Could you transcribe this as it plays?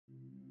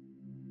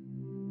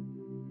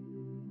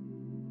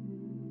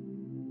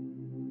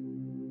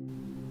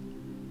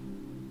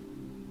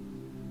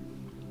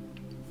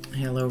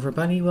Hello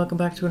everybody, welcome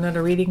back to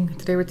another reading.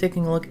 Today we're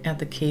taking a look at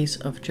the case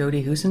of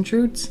Jodi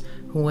Huisentruit,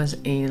 who was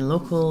a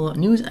local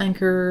news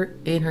anchor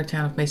in her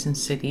town of Mason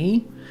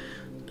City.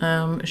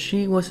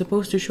 She was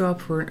supposed to show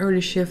up for an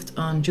early shift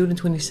on June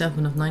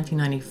 27 of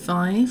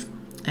 1995,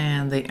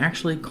 and they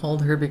actually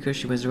called her because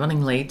she was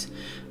running late.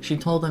 She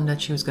told them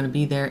that she was going to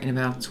be there in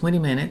about 20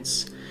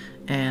 minutes,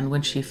 and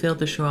when she failed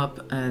to show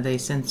up, they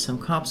sent some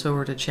cops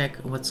over to check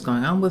what's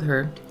going on with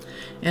her.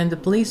 And the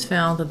police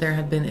found that there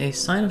had been a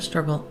sign of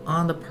struggle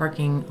on the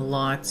parking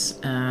lot.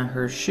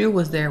 Her shoe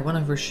was there, one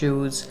of her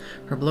shoes,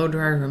 her blow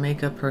dryer, her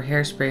makeup, her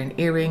hairspray and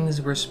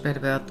earrings were spread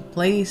about the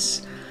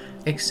place,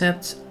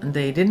 except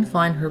they didn't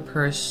find her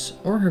purse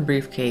or her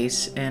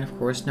briefcase, and of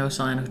course no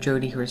sign of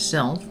Jodi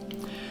herself.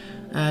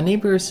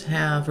 Neighbors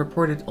have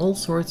reported all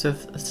sorts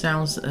of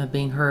sounds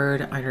being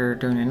heard either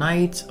during the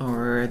night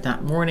or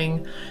that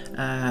morning.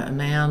 A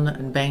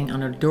man banging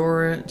on her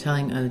door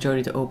telling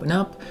Jodi to open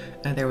up.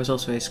 There was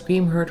also a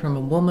scream heard from a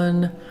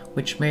woman,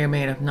 which may or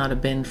may not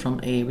have been from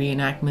a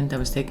reenactment that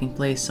was taking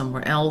place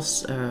somewhere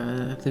else.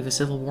 I believe a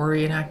Civil War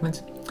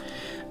reenactment.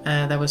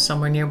 That was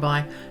somewhere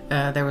nearby.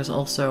 There was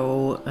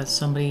also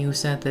somebody who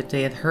said that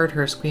they had heard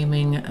her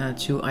screaming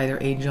to either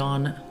a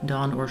John,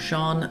 Don, or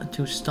Sean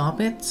to stop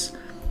it.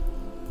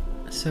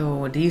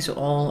 So these are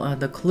all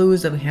the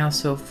clues that we have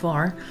so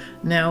far.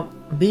 Now,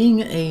 being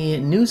a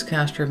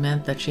newscaster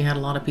meant that she had a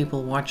lot of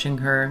people watching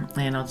her,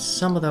 and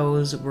some of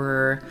those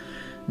were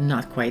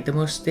not quite the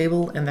most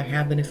stable, and there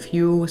have been a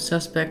few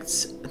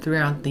suspects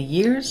throughout the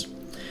years.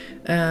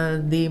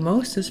 The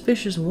most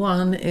suspicious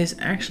one is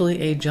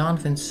actually a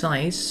Jonathan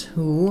Seiss,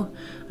 who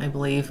I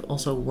believe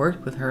also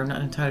worked with her. I'm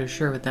not entirely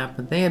sure with that,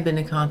 but they had been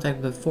in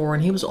contact before,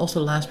 and he was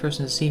also the last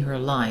person to see her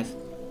alive.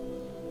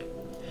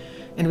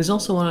 And he was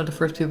also one of the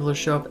first people to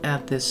show up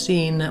at this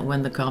scene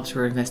when the cops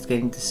were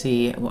investigating to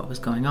see what was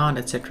going on,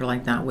 etc.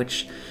 like that,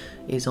 which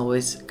is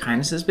always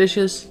kind of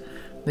suspicious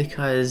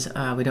because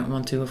we don't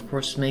want to, of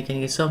course, make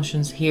any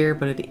assumptions here,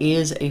 but it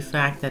is a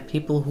fact that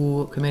people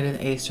who committed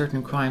a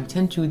certain crime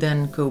tend to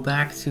then go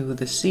back to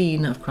the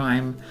scene of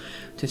crime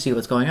to see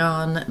what's going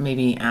on,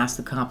 maybe ask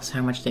the cops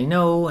how much they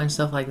know and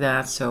stuff like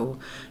that. So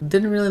it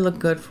didn't really look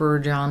good for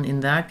John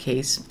in that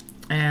case.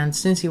 And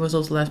since he was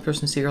also the last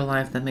person to see her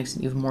alive, that makes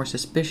it even more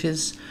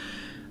suspicious.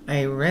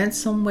 I read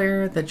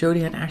somewhere that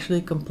Jodi had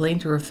actually complained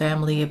to her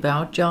family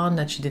about John,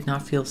 that she did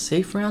not feel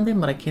safe around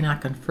him, but I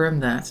cannot confirm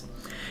that.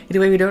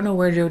 Either way, we don't know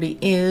where Jodi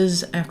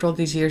is. After all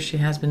these years, she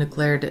has been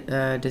declared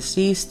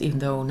deceased, even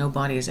though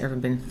nobody has ever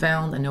been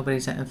found and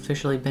nobody's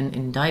officially been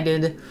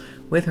indicted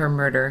with her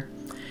murder.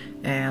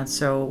 And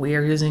so we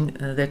are using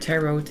the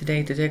tarot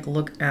today to take a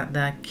look at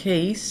that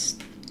case.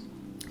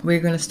 We're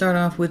going to start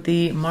off with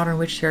the Modern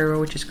Witch Tarot,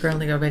 which is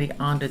currently already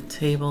on the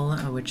table,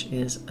 which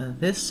is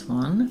this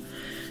one.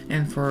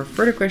 And for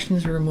further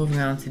questions, we're moving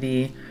on to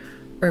the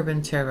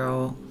Urban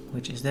Tarot,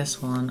 which is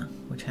this one,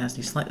 which has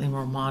the slightly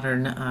more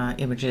modern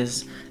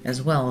images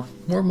as well.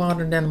 More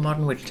modern than the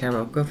Modern Witch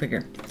Tarot, go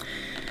figure.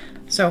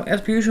 So,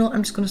 as per usual,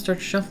 I'm just going to start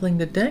shuffling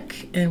the deck,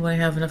 and when I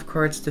have enough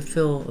cards to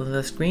fill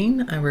the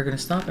screen, we're going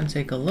to stop and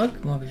take a look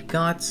at what we've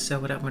got. So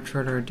without much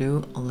further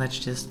ado, let's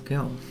just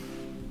go.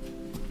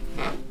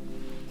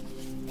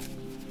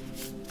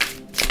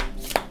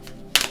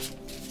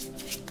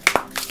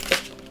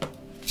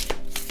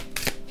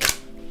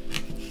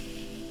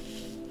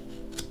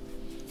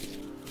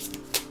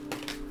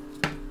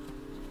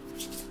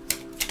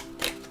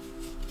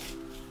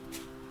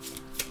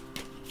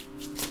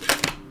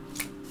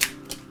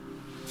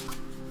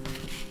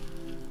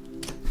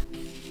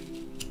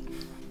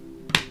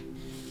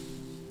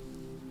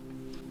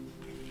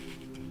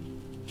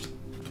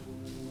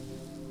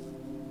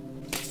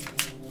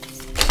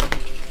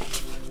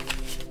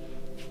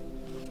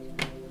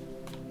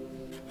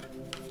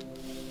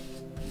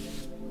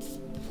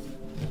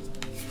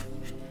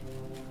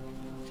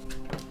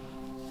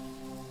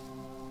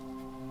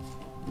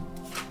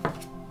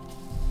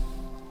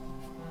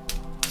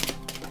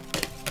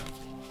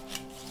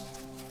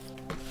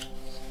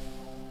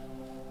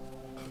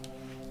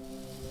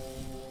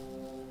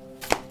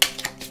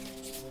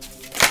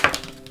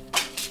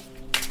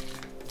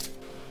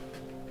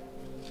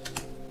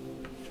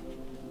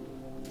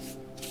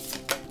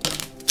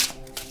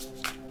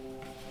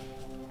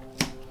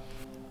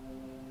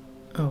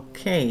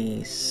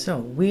 Okay, so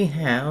we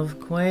have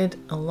quite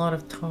a lot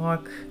of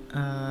talk.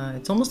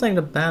 It's almost like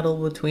the battle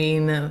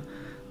between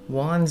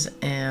Wands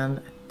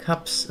and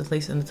Cups. At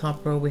least in the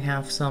top row we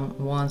have some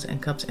Wands and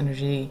Cups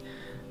energy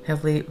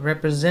heavily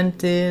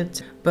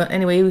represented. But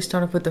anyway, we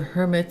start off with the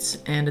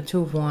Hermit and the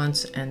Two of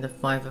Wands and the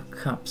Five of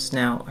Cups.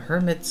 Now,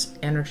 Hermit's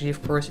energy,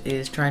 of course,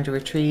 is trying to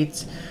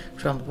retreat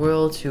from the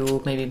world,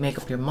 to maybe make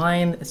up your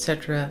mind,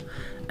 etc.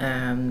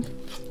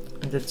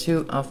 The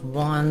Two of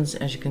Wands,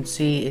 as you can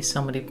see, is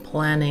somebody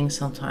planning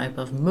some type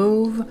of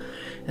move.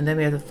 And then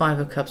we have the Five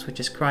of Cups, which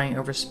is crying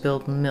over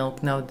spilled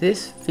milk. Now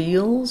this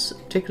feels,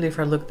 particularly if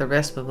I look at the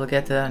rest, but we'll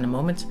get to that in a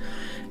moment,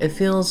 it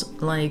feels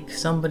like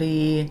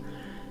somebody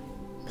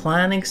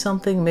planning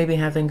something, maybe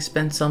having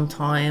spent some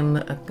time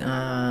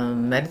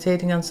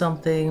meditating on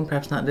something,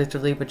 perhaps not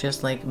literally, but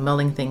just like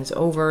mulling things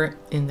over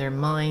in their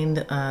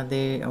mind.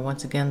 They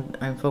once again,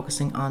 I'm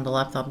focusing on the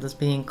laptop that's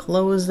being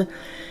closed.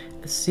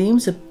 It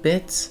seems a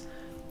bit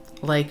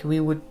like we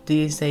would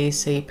these days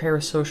say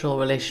parasocial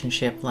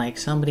relationship, like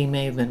somebody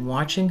may have been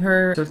watching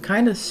her. So it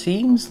kind of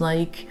seems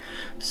like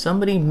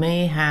somebody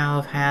may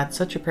have had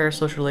such a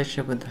parasocial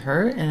relationship with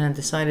her and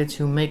decided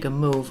to make a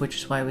move, which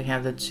is why we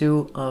have the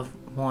Two of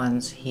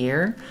Wands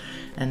here,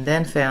 and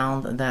then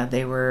found that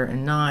they were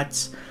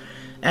not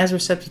as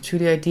receptive to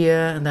the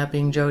idea, and that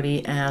being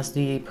Jodi, as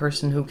the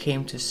person who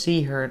came to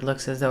see her. It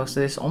looks as though,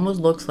 so this almost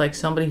looks like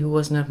somebody who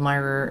was an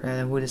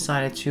admirer who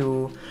decided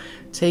to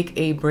take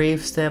a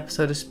brave step,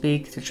 so to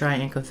speak, to try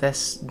and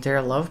confess their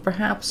love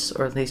perhaps,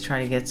 or at least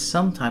try to get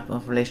some type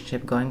of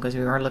relationship going, because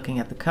we are looking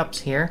at the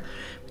cups here,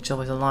 which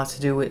always a lot to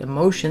do with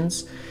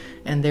emotions,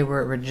 and they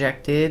were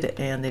rejected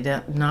and they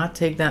did not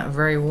take that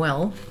very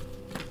well.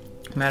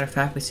 Matter of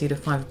fact, we see the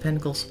Five of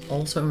Pentacles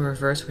also in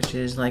reverse, which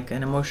is like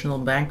an emotional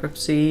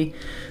bankruptcy,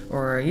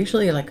 or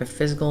usually like a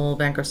physical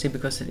bankruptcy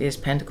because it is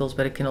Pentacles,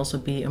 but it can also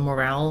be a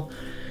loss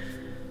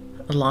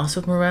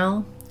of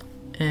morale.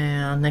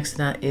 And next to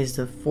that is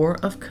the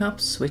Four of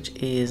Cups, which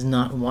is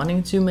not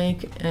wanting to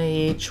make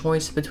a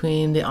choice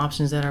between the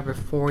options that are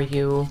before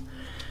you.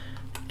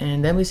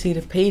 And then we see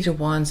the Page of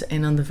Wands,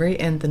 and on the very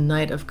end, the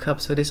Knight of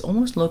Cups. So this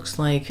almost looks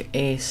like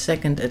a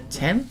second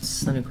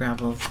attempt. Let me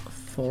grab a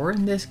 4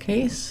 in this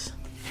case.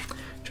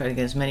 Try to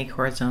get as many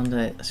cards on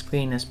the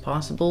screen as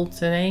possible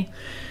today.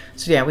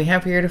 So yeah, we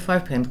have here the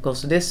Five of Pentacles.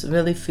 So this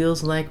really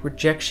feels like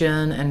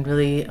rejection and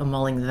really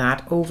mulling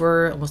that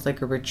over, almost like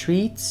a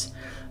retreat,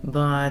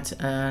 but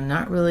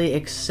not really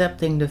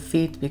accepting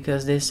defeat,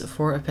 because this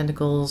Four of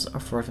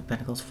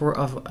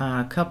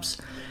Cups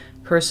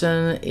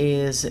person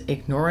is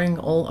ignoring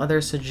all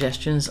other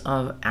suggestions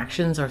of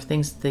actions or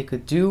things that they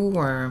could do,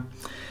 or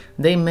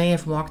they may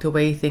have walked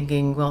away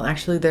thinking, well,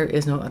 actually there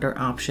is no other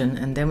option.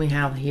 And then we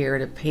have here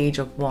the Page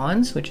of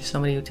Wands, which is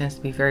somebody who tends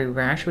to be very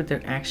rash with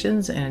their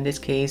actions, and in this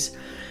case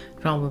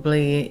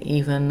probably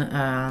even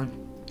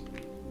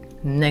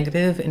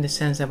negative, in the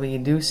sense that we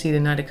do see the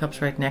Knight of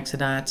Cups right next to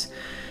that.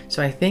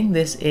 So I think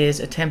this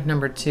is attempt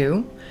number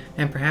 2,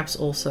 and perhaps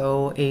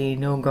also a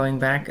no going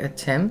back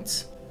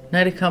attempt.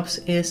 Knight of Cups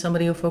is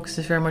somebody who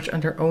focuses very much on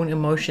their own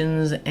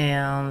emotions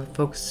and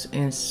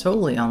focuses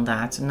solely on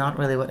that, not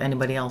really what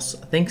anybody else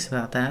thinks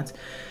about that.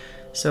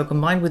 So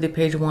combined with the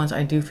Page of Wands,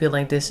 I do feel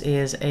like this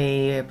is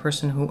a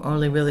person who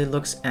only really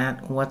looks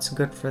at what's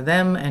good for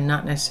them and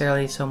not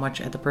necessarily so much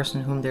at the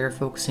person whom they're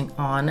focusing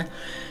on.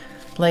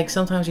 Like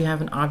sometimes you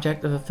have an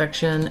object of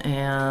affection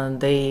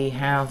and they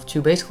have to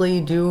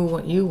basically do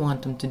what you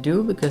want them to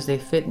do because they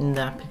fit in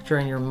that picture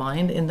in your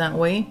mind in that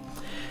way.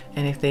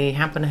 And if they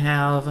happen to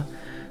have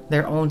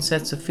their own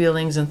sets of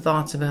feelings and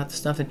thoughts about the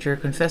stuff that you're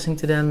confessing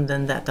to them,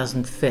 then that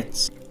doesn't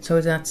fit. So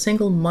it's that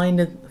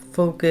single-minded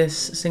focus,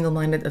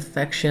 single-minded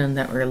affection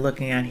that we're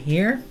looking at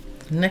here.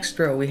 Next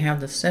row we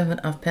have the Seven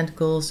of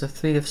Pentacles, the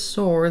Three of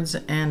Swords,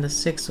 and the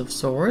Six of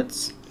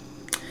Swords.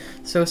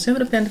 So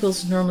Seven of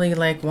Pentacles is normally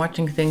like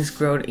watching things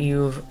grow that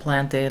you've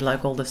planted,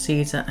 like all the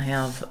seeds that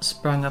have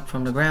sprung up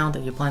from the ground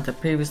that you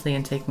planted previously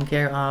and taken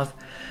care of,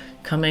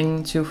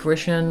 coming to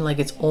fruition, like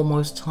it's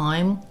almost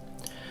time.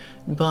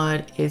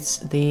 But it's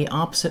the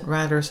opposite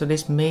rather, so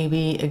this may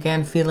be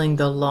again feeling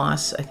the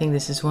loss. I think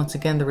this is once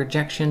again the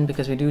rejection,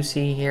 because we do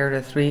see here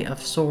the Three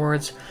of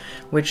Swords,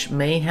 which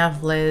may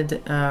have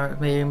led,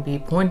 may be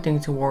pointing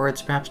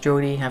towards perhaps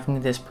Jodi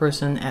having this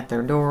person at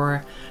their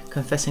door,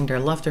 confessing their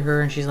love to her,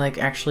 and she's like,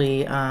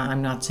 actually,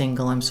 I'm not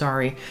single, I'm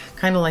sorry.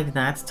 Kind of like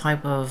that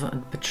type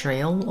of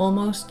betrayal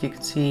almost. You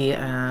could see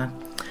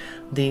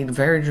the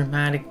very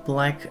dramatic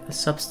black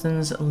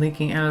substance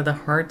leaking out of the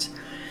heart.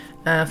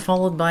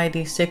 Followed by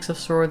the Six of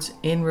Swords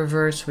in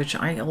reverse, which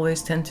I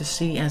always tend to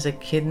see as a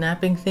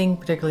kidnapping thing,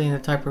 particularly in the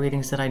type of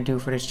readings that I do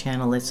for this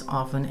channel. It's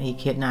often a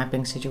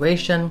kidnapping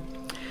situation.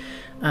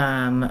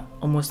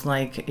 Almost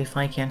like if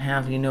I can't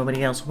have you,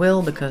 nobody else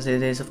will, because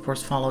it is of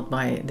course followed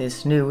by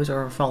this news,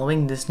 or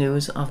following this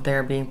news of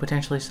there being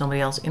potentially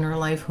somebody else in her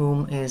life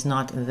whom is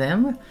not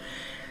them.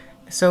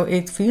 So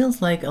it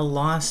feels like a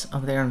loss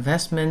of their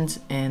investment,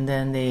 and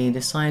then they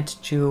decide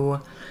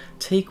to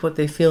take what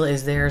they feel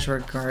is theirs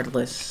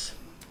regardless.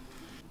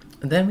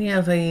 Then we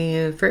have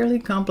a fairly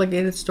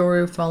complicated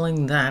story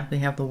following that. We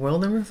have the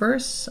World in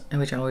reverse,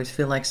 which I always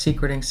feel like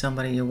secreting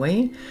somebody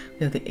away.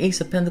 We have the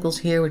Ace of Pentacles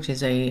here, which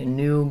is a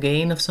new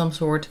gain of some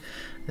sort.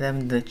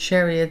 Then the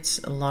Chariots,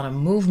 a lot of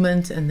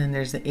movement, and then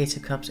there's the Ace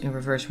of Cups in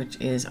reverse, which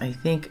is, I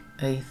think,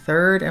 a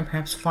third and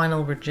perhaps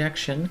final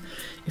rejection.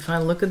 If I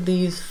look at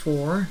these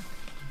four,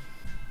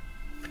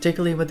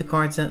 particularly with the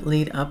cards that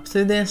lead up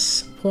to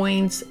this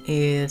point.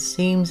 It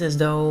seems as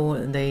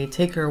though they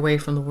take her away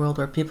from the world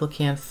where people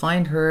can't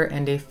find her,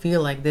 and they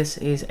feel like this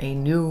is a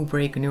new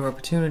break, a new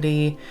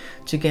opportunity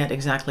to get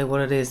exactly what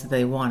it is that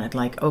they wanted.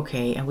 Like,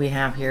 okay, and we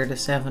have here the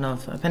Seven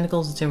of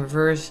Pentacles, it's in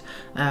reverse.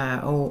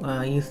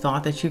 You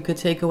thought that you could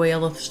take away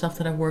all of the stuff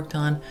that I worked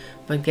on,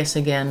 but guess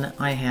again,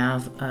 I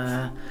have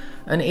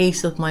an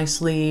ace up my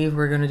sleeve.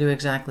 We're going to do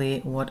exactly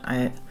what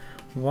I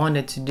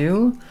wanted to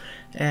do,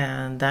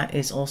 and that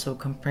is also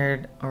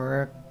compared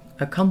or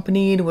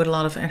accompanied with a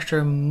lot of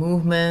extra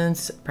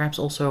movements, perhaps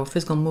also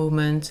physical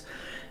movement.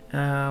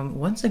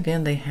 Once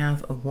again, they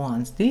have a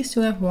wand. These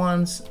two have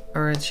wands,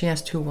 or she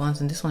has two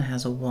wands, and this one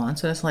has a wand,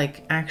 so that's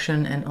like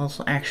action and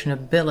also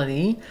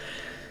actionability.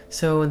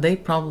 So they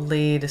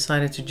probably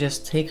decided to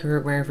just take her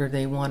wherever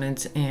they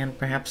wanted, and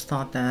perhaps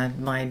thought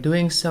that by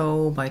doing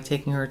so, by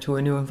taking her to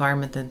a new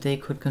environment, that they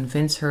could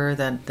convince her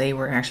that they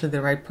were actually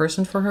the right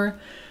person for her.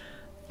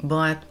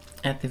 But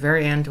at the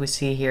very end, we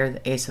see here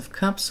the Ace of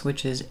Cups,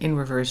 which is in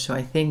reverse. So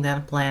I think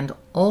that plan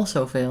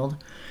also failed.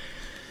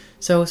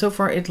 So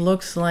far it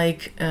looks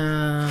like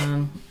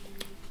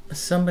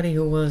somebody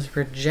who was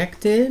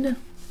rejected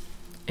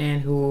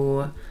and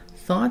who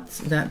thought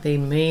that they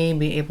may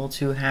be able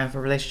to have a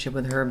relationship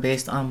with her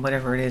based on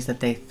whatever it is that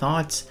they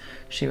thought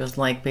she was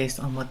like, based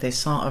on what they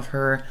saw of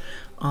her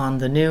on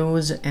the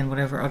news and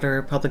whatever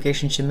other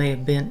publication she may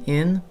have been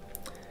in.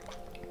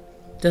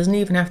 Doesn't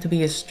even have to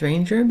be a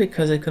stranger,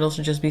 because it could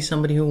also just be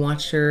somebody who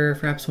watched her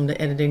perhaps from the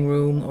editing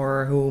room,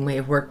 or who may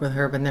have worked with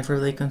her but never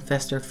really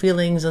confessed their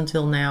feelings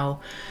until now,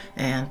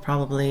 and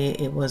probably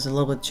it was a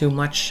little bit too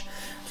much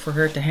for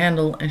her to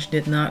handle and she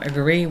did not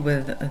agree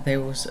with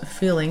those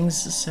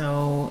feelings.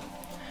 So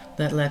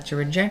that led to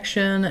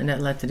rejection, and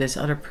that led to this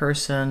other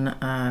person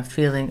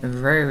feeling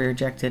very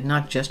rejected,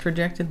 not just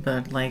rejected,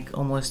 but like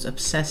almost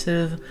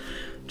obsessive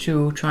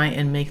to try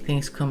and make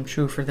things come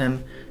true for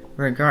them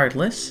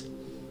regardless.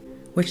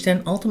 Which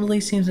then ultimately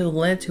seems to have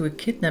led to a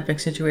kidnapping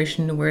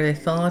situation where they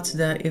thought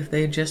that if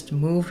they just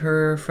moved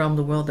her from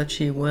the world that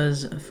she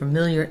was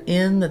familiar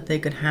in, that they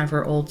could have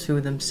her all to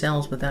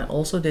themselves, but that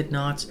also did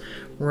not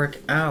work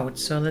out.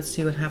 So let's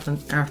see what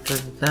happened after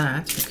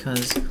that,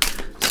 because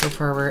so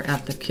far we're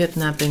at the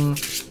kidnapping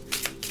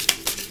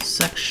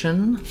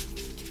section.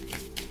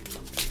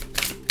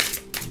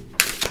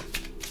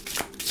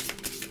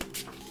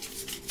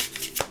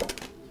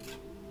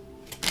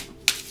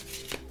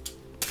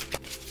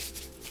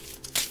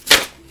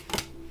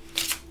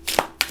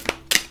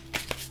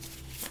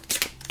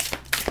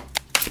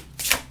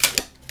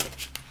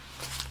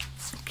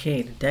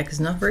 Okay, the deck is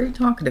not very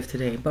talkative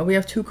today, but we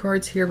have two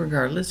cards here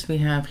regardless. We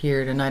have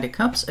here the Knight of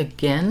Cups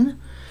again,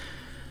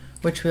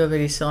 which we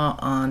already saw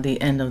on the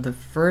end of the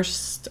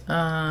first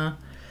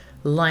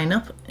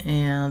lineup.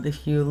 And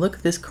if you look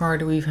at this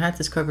card, we've had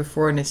this card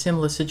before in a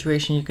similar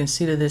situation. You can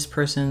see that this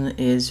person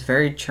is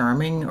very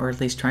charming, or at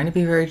least trying to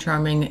be very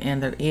charming,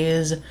 and there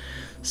is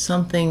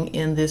something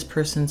in this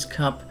person's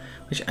cup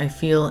which I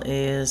feel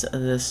is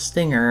the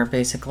stinger,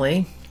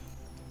 basically.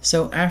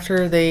 So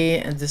after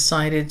they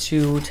decided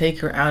to take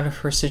her out of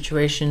her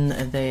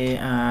situation, they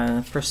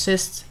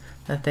persist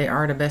that they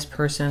are the best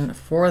person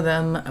for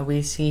them.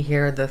 We see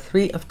here the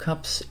Three of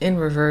Cups in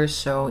reverse.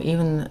 So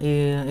even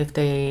if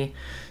they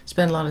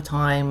spend a lot of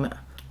time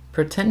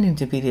pretending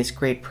to be this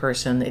great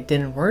person, it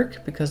didn't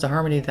work, because the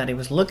harmony that he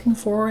was looking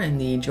for and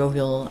the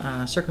jovial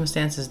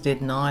circumstances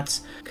did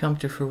not come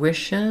to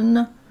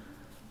fruition.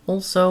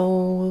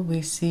 Also,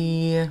 we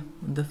see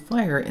the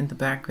fire in the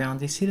background.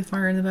 Do you see the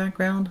fire in the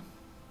background?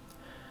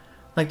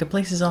 Like the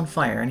place is on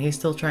fire and he's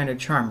still trying to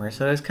charm her.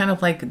 So it's kind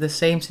of like the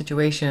same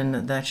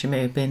situation that she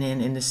may have been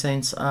in the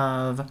sense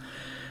of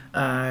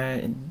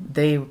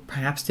they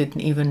perhaps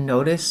didn't even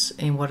notice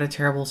in what a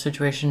terrible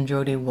situation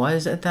Jodi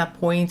was at that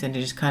point, and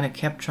they just kind of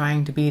kept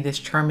trying to be this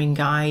charming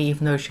guy,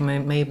 even though she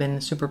may have been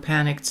super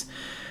panicked,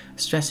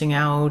 stressing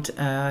out.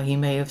 He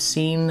may have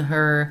seen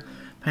her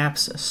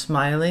perhaps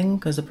smiling,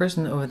 because the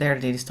person over there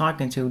that he's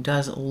talking to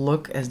does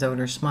look as though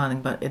they're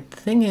smiling. But the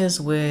thing is,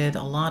 with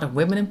a lot of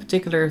women in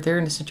particular, if they're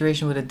in a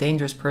situation with a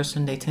dangerous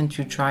person, they tend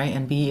to try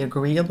and be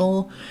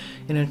agreeable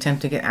in an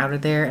attempt to get out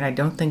of there. And I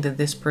don't think that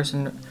this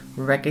person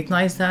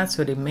recognized that,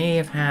 so they may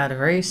have had a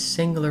very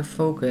singular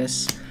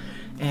focus,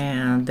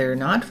 and they're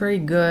not very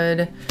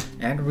good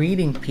at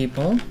reading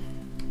people.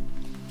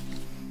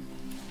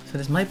 So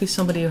this might be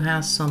somebody who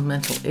has some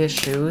mental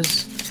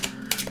issues,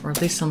 or at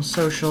least some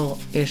social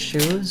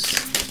issues.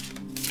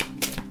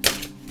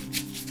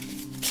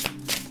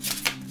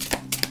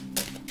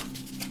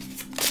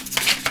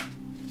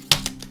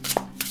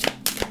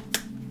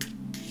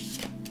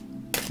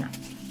 Yeah.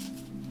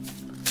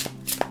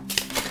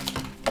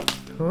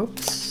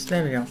 Oops,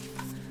 there we go.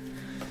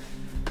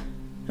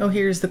 Oh,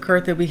 here's the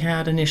card that we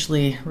had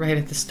initially right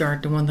at the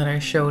start, the one that I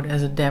showed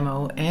as a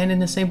demo, and in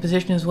the same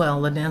position as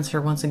well. The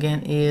Dancer once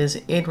again is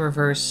in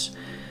reverse.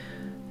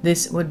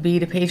 This would be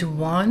the Page of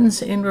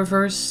Wands in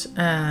reverse.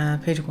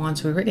 Page of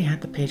Wands, we already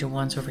had the Page of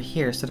Wands over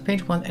here. So the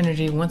Page of Wands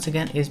energy once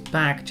again is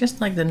back, just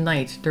like the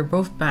Knight. They're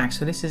both back.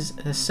 So this is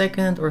the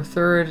second or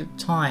third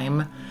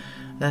time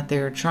that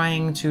they're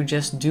trying to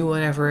just do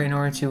whatever in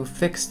order to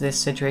fix this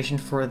situation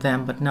for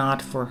them, but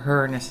not for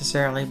her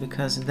necessarily,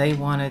 because they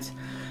wanted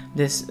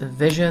this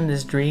vision,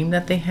 this dream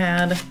that they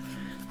had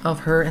of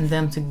her and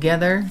them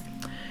together.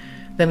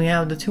 Then we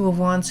have the Two of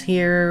Wands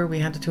here. We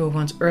had the Two of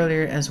Wands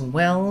earlier as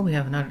well. We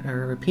have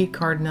another repeat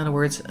card, in other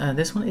words.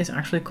 This one is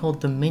actually called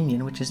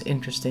Dominion, which is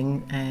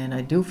interesting. And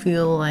I do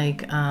feel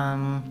like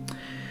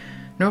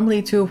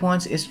normally Two of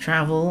Wands is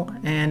travel.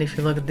 And if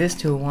you look at this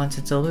Two of Wands,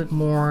 it's a little bit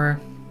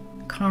more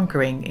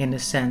conquering in a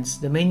sense.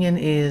 Dominion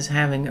is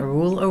having a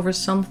rule over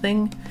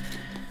something.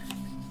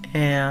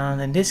 And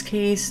in this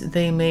case,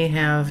 they may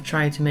have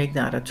tried to make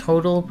that a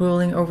total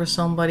ruling over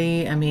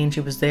somebody. I mean, she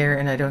was there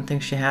and I don't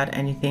think she had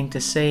anything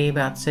to say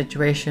about the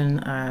situation.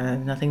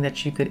 Nothing that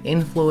she could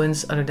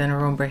influence other than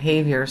her own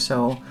behavior.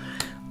 So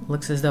it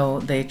looks as though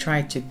they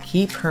tried to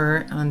keep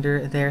her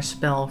under their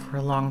spell for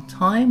a long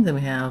time. Then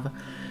we have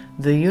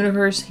the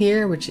Universe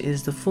here, which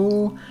is the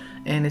Fool.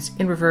 And it's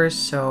in reverse,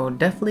 so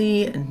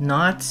definitely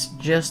not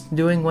just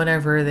doing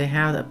whatever. They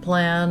had a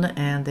plan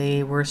and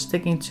they were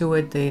sticking to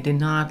it. They did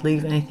not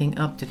leave anything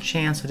up to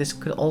chance. So this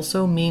could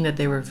also mean that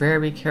they were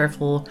very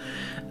careful,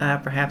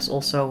 perhaps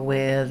also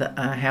with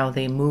how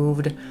they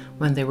moved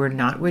when they were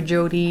not with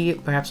Jodi,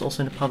 perhaps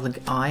also in the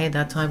public eye,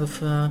 that type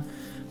of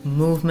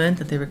movement,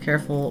 that they were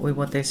careful with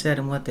what they said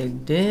and what they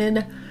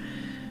did.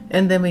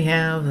 And then we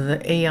have the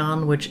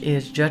Aeon, which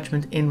is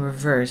Judgment in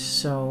reverse.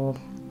 So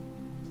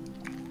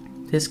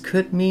this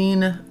could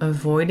mean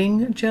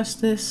avoiding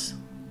justice,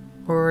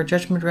 or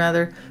judgment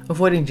rather,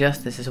 avoiding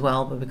justice as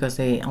well, but because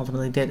they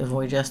ultimately did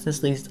avoid justice,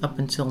 at least up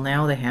until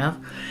now they have.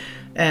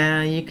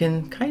 You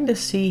can kind of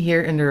see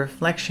here in the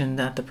reflection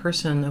that the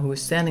person who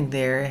is standing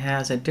there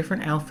has a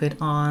different outfit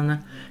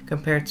on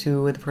compared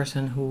to the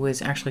person who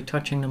is actually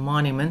touching the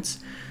monuments.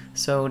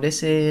 So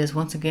this is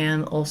once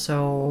again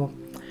also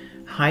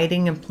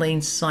hiding in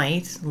plain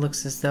sight,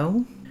 looks as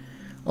though.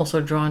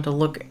 Also drawn to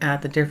look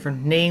at the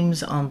different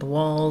names on the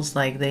walls,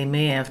 like they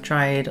may have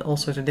tried all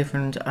sorts of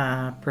different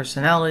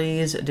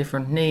personalities,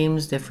 different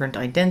names, different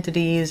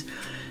identities.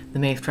 They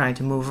may have tried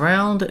to move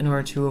around in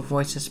order to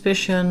avoid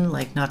suspicion,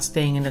 like not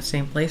staying in the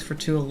same place for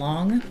too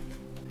long.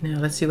 Now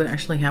let's see what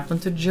actually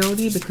happened to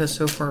Jodi, because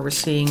so far we're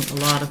seeing a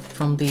lot of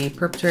from the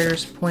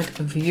perpetrator's point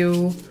of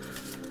view,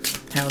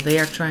 how they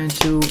are trying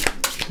to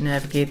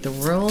navigate the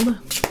world.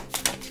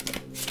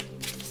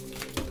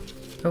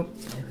 Oh,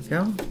 there we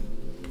go.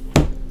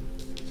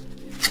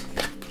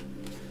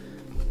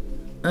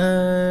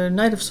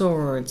 Knight of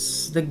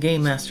Swords, the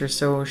Game Master.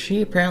 So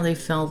she apparently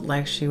felt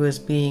like she was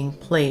being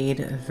played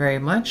very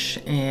much.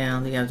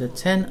 And you have the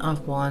Ten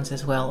of Wands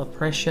as well,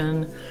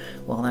 oppression.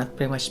 Well, that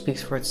pretty much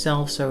speaks for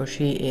itself. So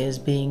she is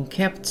being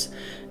kept,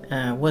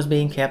 was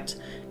being kept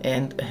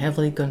and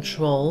heavily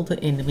controlled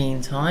in the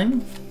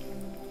meantime.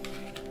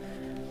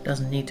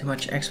 Doesn't need too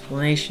much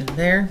explanation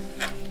there.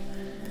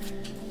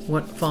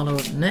 What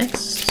followed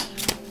next?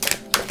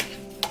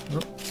 Oh,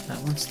 that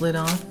one slid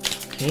off.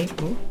 Okay,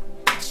 oh.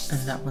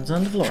 And that one's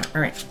on the floor.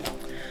 Alright,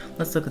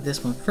 let's look at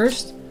this one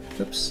first.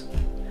 Oops.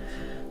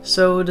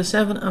 So the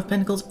Seven of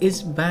Pentacles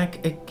is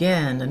back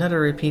again. Another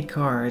repeat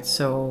card.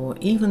 So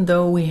even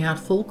though we had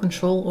full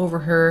control over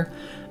her,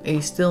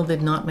 he still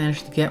did not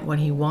manage to get what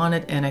he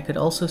wanted. And I could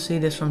also see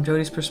this from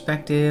Jodi's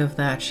perspective,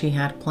 that she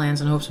had plans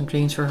and hopes and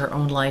dreams for her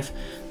own life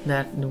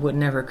that would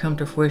never come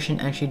to fruition.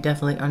 And she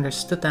definitely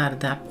understood that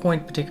at that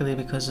point,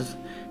 particularly because of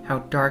how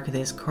dark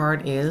this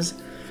card is.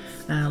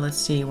 Let's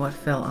see what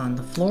fell on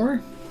the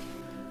floor.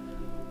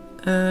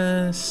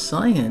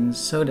 Science.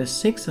 So the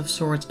Six of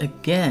Swords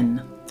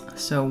again.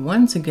 So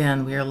once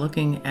again we are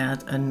looking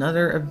at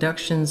another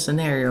abduction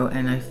scenario,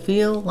 and I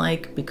feel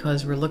like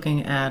because we're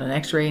looking at an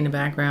x-ray in the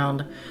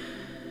background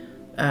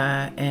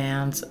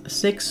and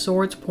 6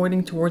 swords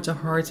pointing towards a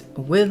heart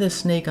with a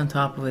snake on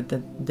top of it,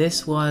 that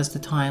this was the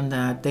time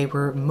that they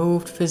were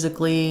moved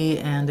physically,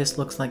 and this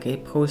looks like a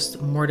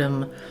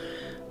post-mortem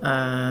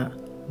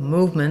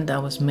movement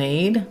that was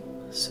made.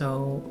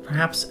 So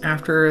perhaps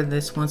after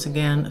this, once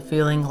again,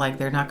 feeling like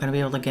they're not going to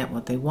be able to get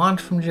what they want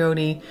from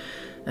Jodi,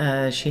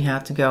 she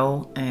had to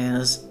go,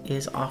 as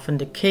is often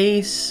the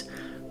case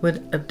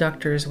with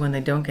abductors. When they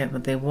don't get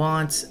what they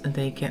want,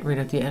 they get rid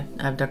of the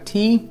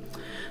abductee.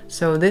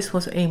 So this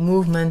was a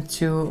movement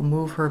to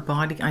move her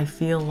body, I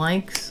feel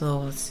like. So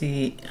let's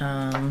see,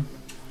 that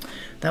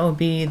would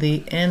be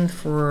the end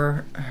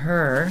for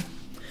her.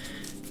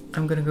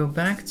 I'm going to go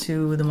back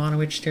to the Modern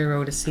Witch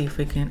Tarot to see if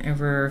we can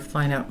ever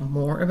find out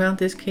more about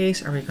this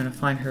case. Are we going to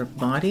find her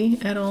body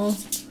at all?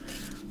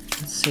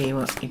 Let's see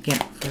what we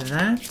get for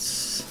that.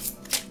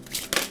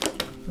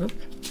 Oop.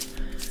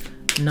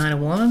 Nine of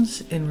Wands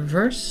in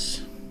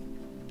reverse.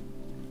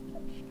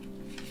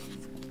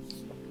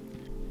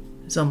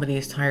 Somebody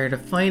is tired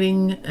of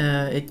fighting.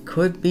 It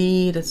could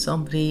be that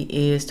somebody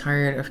is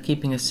tired of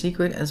keeping a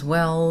secret as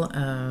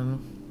well.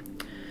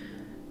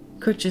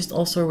 Could just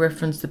also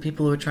reference the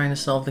people who are trying to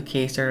solve the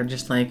case. They're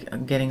just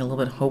like getting a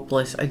little bit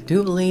hopeless. I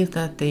do believe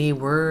that they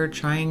were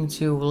trying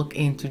to look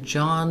into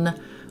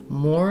John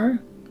more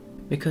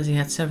because he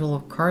had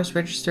several cars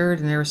registered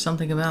and there was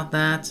something about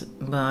that.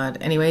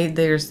 But anyway,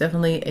 there's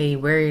definitely a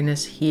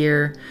wariness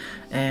here,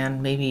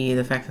 and maybe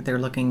the fact that they're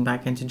looking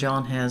back into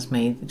John has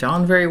made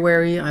John very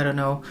wary. I don't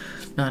know,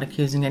 not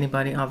accusing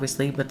anybody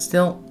obviously, but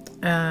still.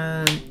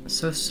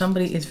 So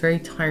somebody is very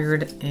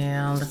tired,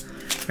 and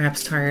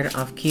perhaps tired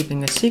of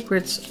keeping a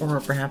secret,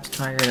 or perhaps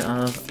tired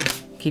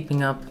of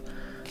keeping up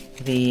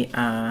the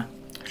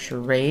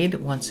charade.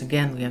 Once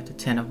again, we have the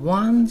 10 of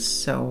Wands,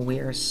 so we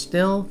are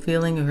still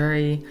feeling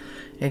very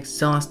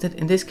exhausted.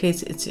 In this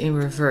case, it's in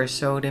reverse,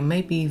 so they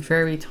may be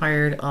very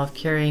tired of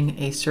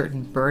carrying a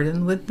certain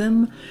burden with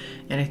them,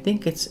 and I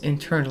think it's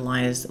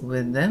internalized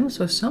with them.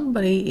 So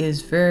somebody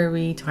is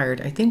very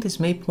tired. I think this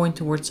may point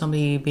towards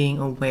somebody being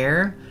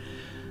aware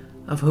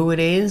of who it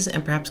is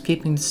and perhaps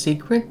keeping the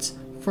secret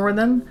for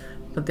them,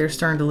 but they're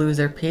starting to lose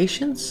their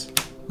patience.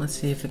 Let's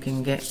see if we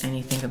can get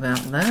anything about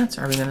that.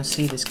 Are we going to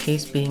see this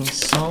case being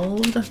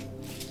solved?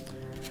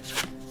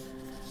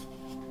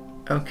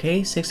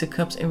 Okay, Six of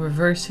Cups in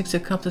reverse. Six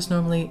of Cups is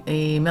normally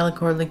a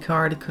melancholy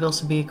card. It could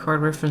also be a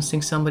card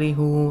referencing somebody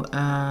who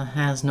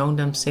has known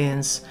them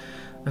since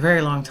a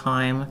very long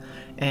time,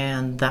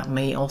 and that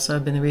may also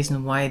have been the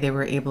reason why they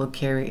were able to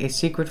carry a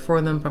secret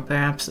for them. But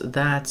perhaps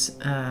that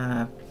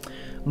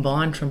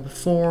bond from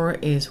before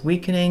is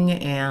weakening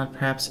and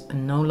perhaps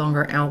no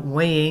longer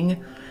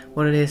outweighing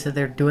what it is that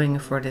they're doing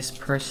for this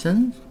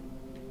person.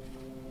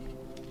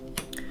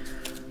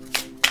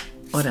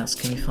 What else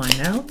can we find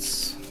out?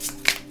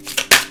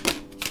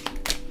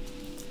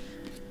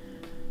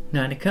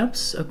 Nine of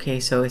Cups. Okay,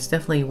 so it's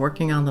definitely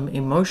working on them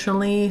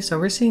emotionally. So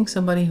we're seeing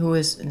somebody who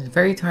is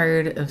very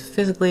tired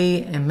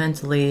physically and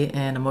mentally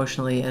and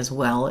emotionally as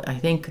well. I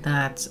think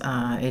that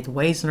it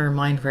weighs on their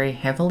mind very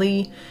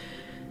heavily,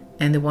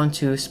 and they want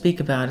to speak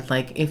about it.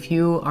 Like, if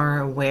you are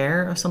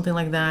aware of something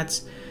like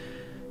that,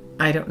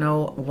 I don't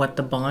know what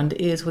the bond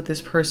is with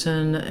this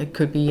person. It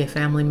could be a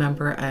family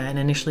member, and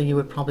initially you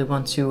would probably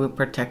want to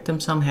protect them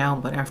somehow,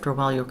 but after a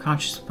while your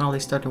conscience will probably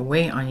start to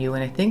weigh on you,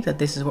 and I think that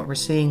this is what we're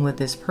seeing with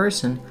this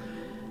person.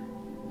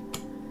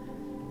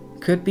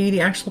 Could be the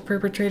actual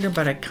perpetrator,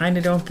 but I kind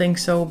of don't think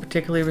so,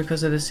 particularly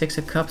because of the Six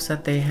of Cups,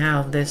 that they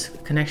have this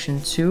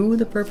connection to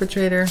the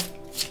perpetrator,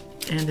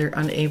 and they're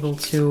unable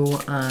to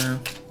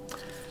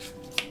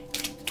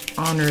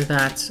honor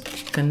that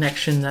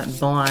connection, that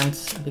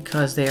bond,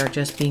 because they are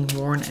just being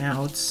worn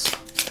out.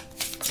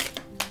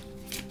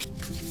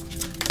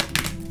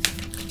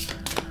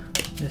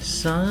 The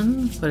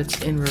Sun, but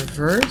it's in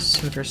reverse,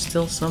 so there's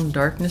still some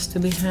darkness to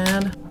be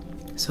had.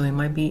 So he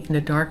might be in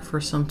the dark for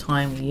some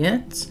time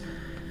yet.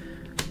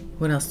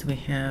 What else do we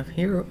have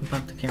here?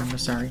 Above the camera,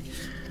 sorry.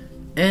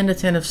 And the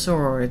Ten of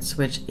Swords,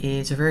 which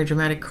is a very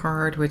dramatic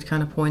card, which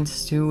kind of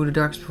points to the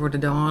dark before the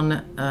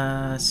dawn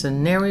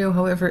scenario.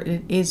 However,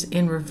 it is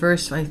in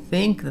reverse, so I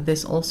think that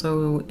this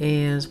also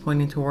is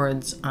pointing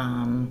towards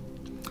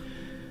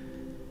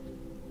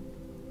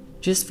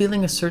just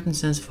feeling a certain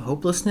sense of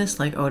hopelessness,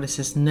 like, oh, this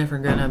is never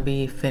gonna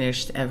be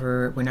finished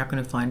ever, we're not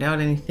gonna find out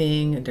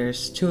anything,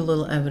 there's too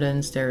little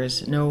evidence,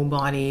 there's no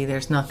body,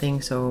 there's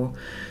nothing. So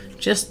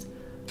just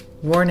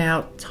worn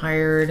out,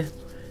 tired,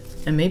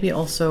 and maybe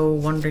also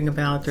wondering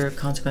about their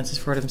consequences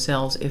for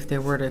themselves if they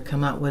were to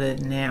come out with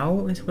it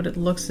now, is what it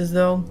looks as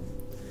though.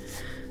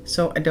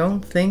 So I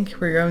don't think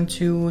we're going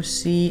to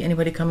see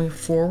anybody coming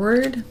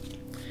forward,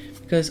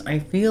 because I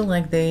feel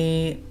like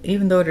they,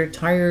 even though they're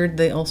tired,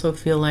 they also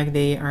feel like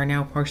they are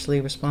now partially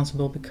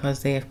responsible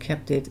because they have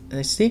kept it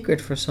a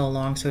secret for so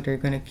long, so they're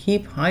going to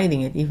keep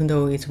hiding it even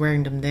though it's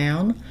wearing them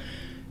down.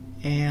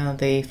 And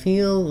they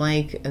feel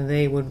like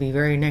they would be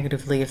very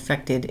negatively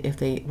affected if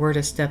they were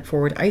to step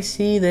forward. I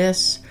see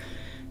this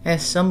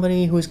as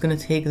somebody who's going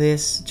to take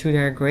this to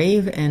their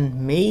grave,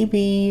 and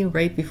maybe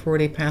right before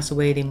they pass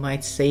away they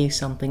might say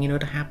something. You know,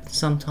 it happens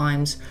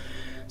sometimes.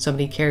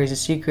 Somebody carries a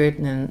secret,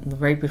 and then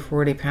right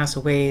before they pass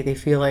away they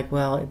feel like,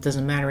 well, it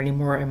doesn't matter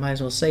anymore, I might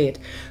as well say it.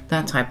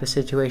 That type of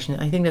situation.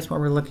 I think that's what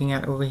we're looking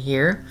at over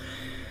here.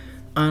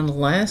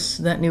 Unless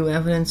that new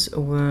evidence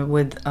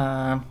with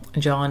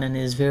John and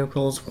his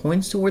vehicles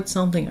points towards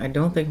something, I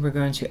don't think we're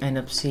going to end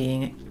up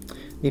seeing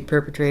the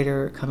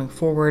perpetrator coming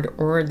forward,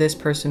 or this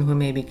person who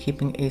may be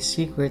keeping a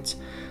secret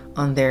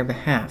on their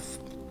behalf.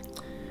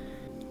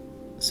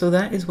 So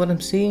that is what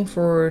I'm seeing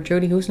for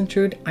Jodi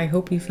Huisentruit. I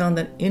hope you found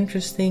that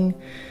interesting.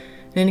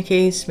 In any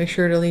case, make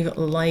sure to leave a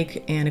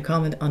like and a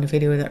comment on the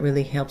video. That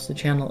really helps the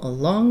channel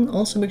along.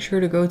 Also, make sure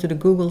to go to the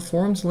Google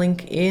Forms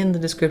link in the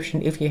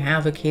description if you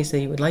have a case that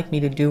you would like me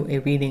to do a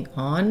reading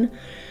on.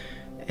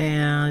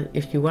 And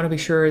if you want to be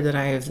sure that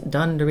I've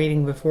done the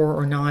reading before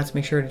or not,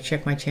 make sure to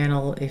check my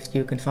channel if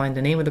you can find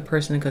the name of the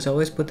person, because I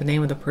always put the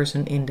name of the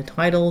person in the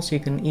title so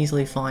you can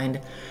easily find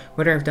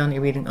whether I've done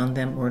a reading on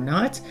them or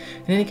not.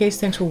 In any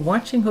case, thanks for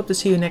watching. Hope to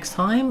see you next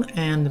time,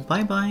 and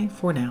bye bye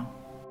for now.